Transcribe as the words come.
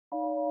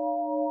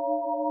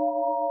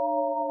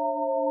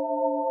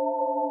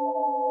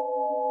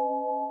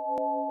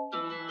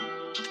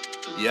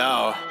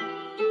Yo,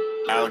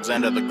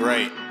 Alexander the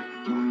Great.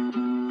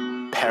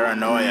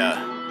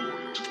 Paranoia.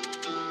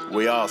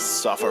 We all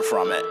suffer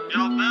from it.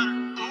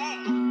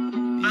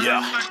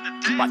 Yeah,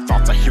 my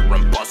thoughts I hear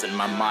them buzzing.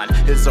 My mind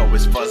is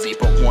always fuzzy,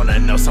 but wanna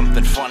know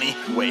something funny?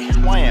 Wait,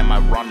 why am I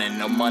running?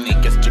 No money,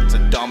 guess Jake's a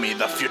dummy.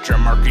 The future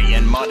murky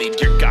and muddy.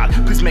 Dear God,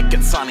 please make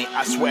it sunny.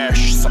 I swear,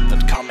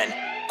 something's coming.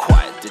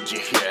 Quiet, did you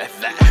hear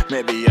that?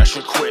 Maybe I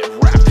should quit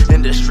rap.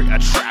 Industry a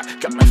trap,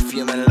 got me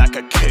feeling like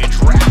a cage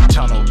rat.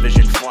 Tunnel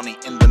vision funny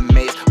in the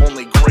maze,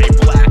 only gray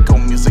black. Oh,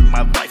 music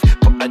my life,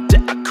 but a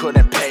debt I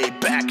couldn't pay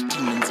back.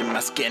 Demons in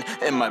my skin,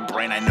 in my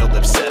brain I know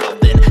they've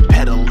settled in.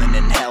 Pedaling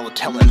in hell,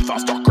 telling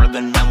thoughts darker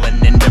than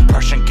melanin.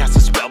 Depression casts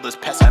a spell, this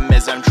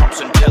pessimism trumps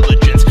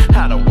intelligence.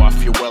 How do I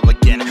feel well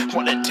again?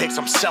 What it takes,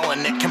 I'm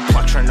selling it.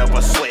 Complexion of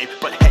a slave,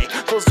 but hey,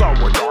 those all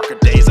were darker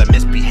days. I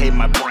misbehaved,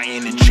 my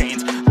brain in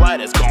chains. Light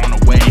has gone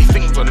away,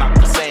 things are not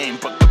the same,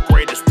 but the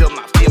great is still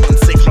not feeling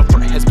safe. No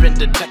threat has been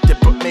detected,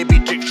 but maybe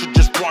Jake should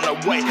just run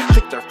away.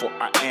 Think therefore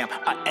I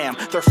am,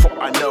 therefore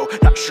I know.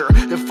 Not sure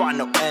if I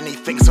know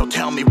anything, so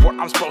tell me where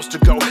I'm supposed to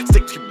go.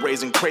 Stakes keep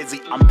raising crazy,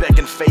 I'm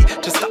begging fate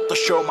to stop the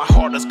show. My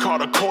heart has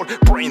caught a cold,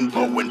 brain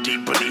low and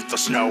deep beneath the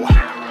snow.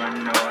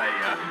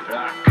 Paranoia,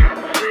 I can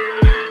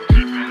feel it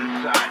deep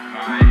inside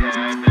my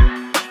head.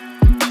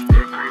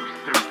 It creeps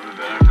through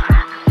the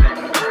cracks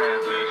and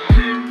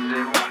crevices,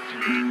 it wants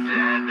me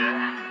dead.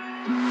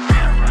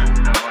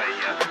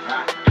 Paranoia, I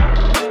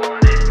don't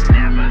want it,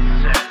 never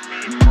set me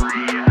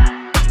free.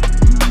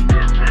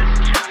 Is this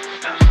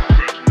just a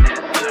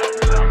sickness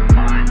of the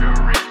mind,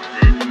 or is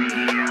it me?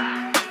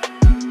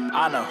 I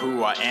know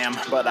who I am,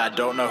 but I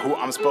don't know who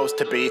I'm supposed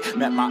to be.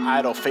 Met my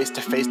idol face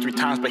to face 3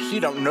 times, but he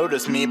don't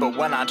notice me. But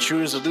when I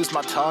choose to lose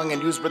my tongue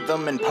and use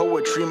rhythm and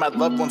poetry, my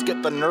loved ones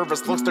get the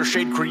nervous looks, their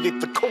shade create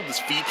the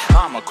coldest feet.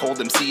 I'm a cold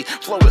MC,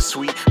 flow is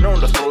sweet, known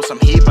to throw some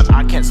heat, but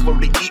I can't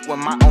slowly eat when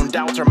my own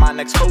doubts are my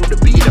next foe to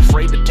beat.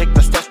 Afraid to take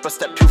the steps, but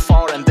step too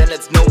far and then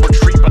it's no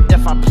retreat. But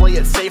if I play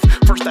it safe,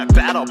 first at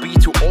bat I'll be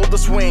too old to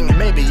swing.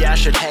 Maybe I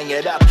should hang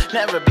it up,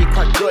 never be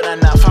quite good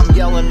enough. I'm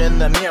yelling in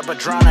the mirror, but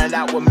drowning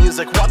out with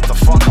music. What the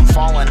fuck, I'm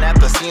falling at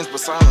the seams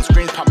with silent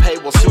screens. Pompeii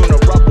will soon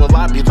erupt. Will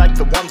I be like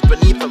the ones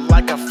beneath it,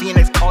 like a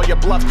phoenix? Call your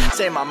bluff.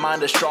 Say my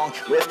mind is strong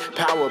with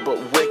power but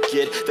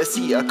wicked. They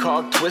see a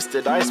cog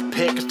twisted, ice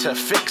pick to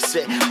fix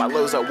it. My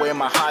lows outweigh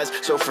my highs,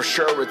 so for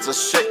sure it's a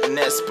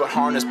sickness. But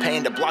harness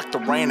pain to block the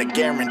rain, a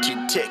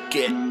guaranteed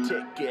ticket.